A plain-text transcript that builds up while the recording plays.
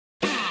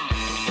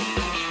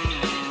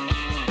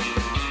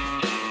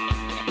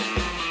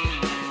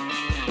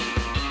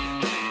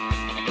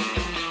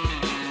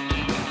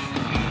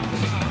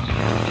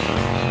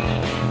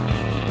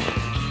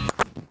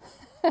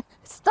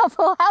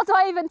Stoffel, how do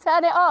I even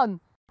turn it on?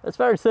 It's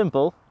very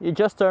simple. You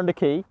just turn the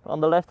key. On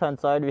the left hand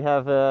side we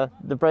have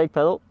the brake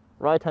pedal,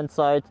 right hand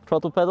side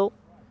throttle pedal.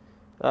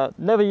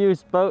 Never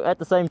use both at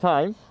the same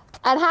time.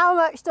 And how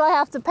much do I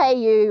have to pay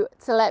you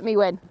to let me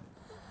win?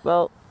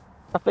 Well,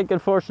 I think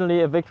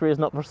unfortunately a victory is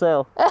not for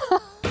sale.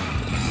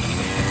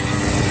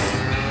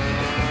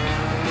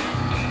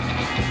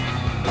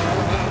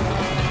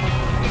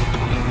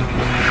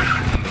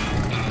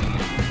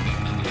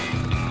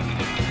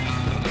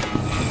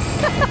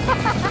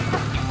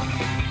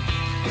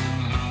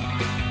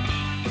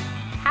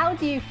 How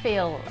do you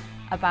feel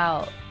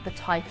about the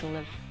title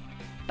of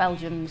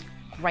Belgium's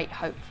Great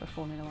Hope for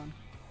Formula One?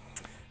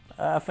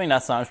 I think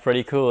that sounds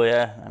pretty cool,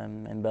 yeah.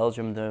 In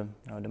Belgium, the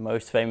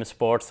most famous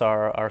sports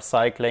are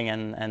cycling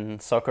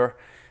and soccer.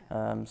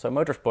 So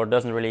motorsport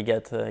doesn't really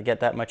get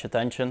that much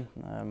attention.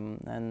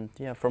 And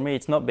yeah, for me,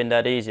 it's not been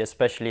that easy,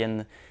 especially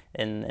in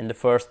the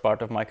first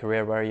part of my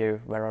career,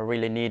 where I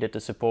really needed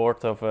the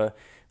support of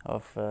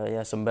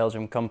some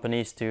Belgian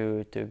companies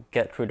to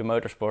get through the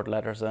motorsport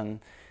ladders. And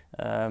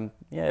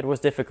yeah, it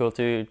was difficult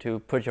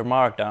to put your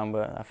mark down.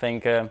 But I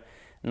think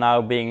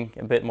now being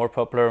a bit more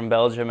popular in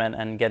Belgium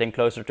and getting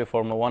closer to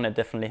Formula One, it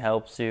definitely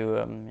helps you,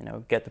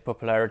 get the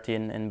popularity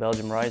in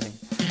Belgium rising.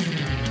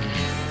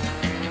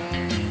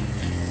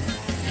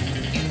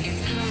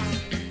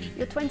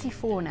 You're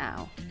 24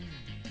 now.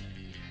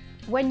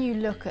 When you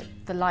look at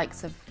the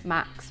likes of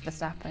Max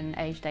Verstappen,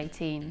 aged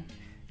 18,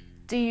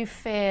 do you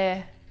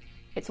fear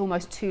it's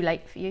almost too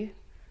late for you?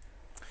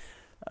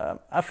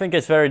 I think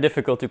it's very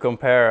difficult to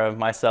compare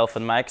myself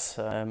and Max.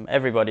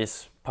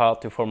 Everybody's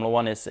path to Formula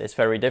One is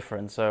very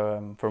different.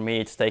 So for me,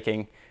 it's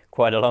taking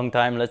quite a long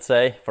time, let's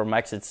say. For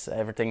Max,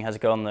 everything has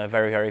gone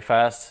very, very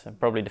fast.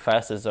 Probably the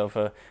fastest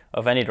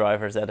of any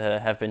drivers that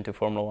have been to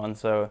Formula One.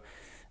 So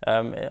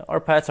our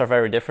paths are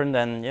very different,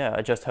 and yeah,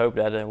 I just hope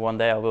that one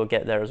day I will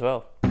get there as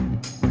well.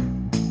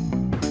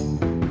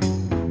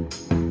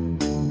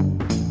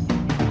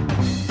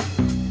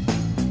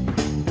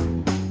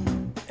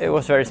 It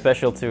was very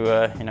special to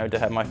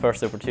have my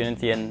first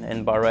opportunity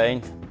in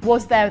Bahrain.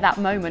 Was there that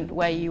moment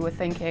where you were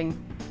thinking,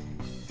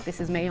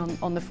 this is me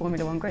on the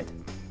Formula One grid?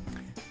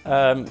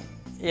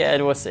 Yeah,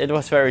 it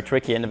was very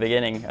tricky in the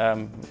beginning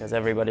because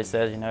everybody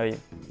says,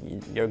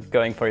 you're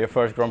going for your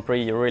first Grand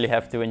Prix, you really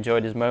have to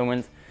enjoy this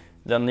moment.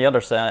 Then on the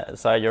other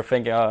side, you're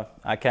thinking, oh,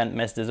 I can't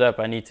mess this up.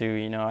 I need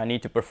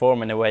to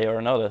perform in a way or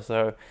another.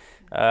 So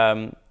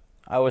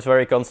I was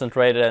very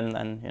concentrated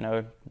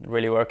and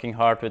really working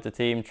hard with the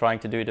team, trying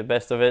to do the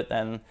best of it,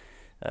 and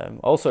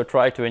also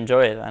try to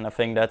enjoy it. And I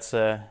think that's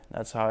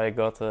how I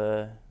got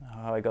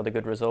a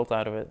good result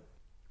out of it.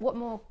 What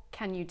more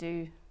can you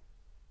do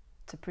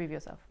to prove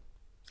yourself?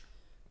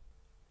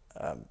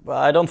 Well,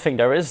 I don't think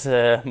there is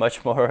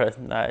much more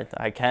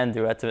I can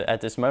do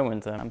at this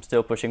moment. I'm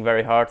still pushing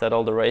very hard at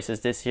all the races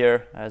this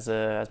year as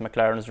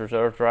McLaren's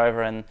reserve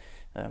driver, and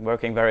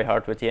working very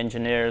hard with the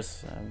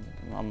engineers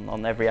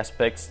on every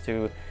aspect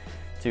to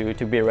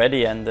be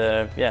ready. And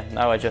yeah,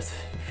 now I just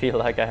feel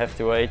like I have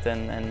to wait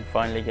and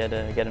finally get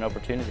an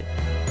opportunity.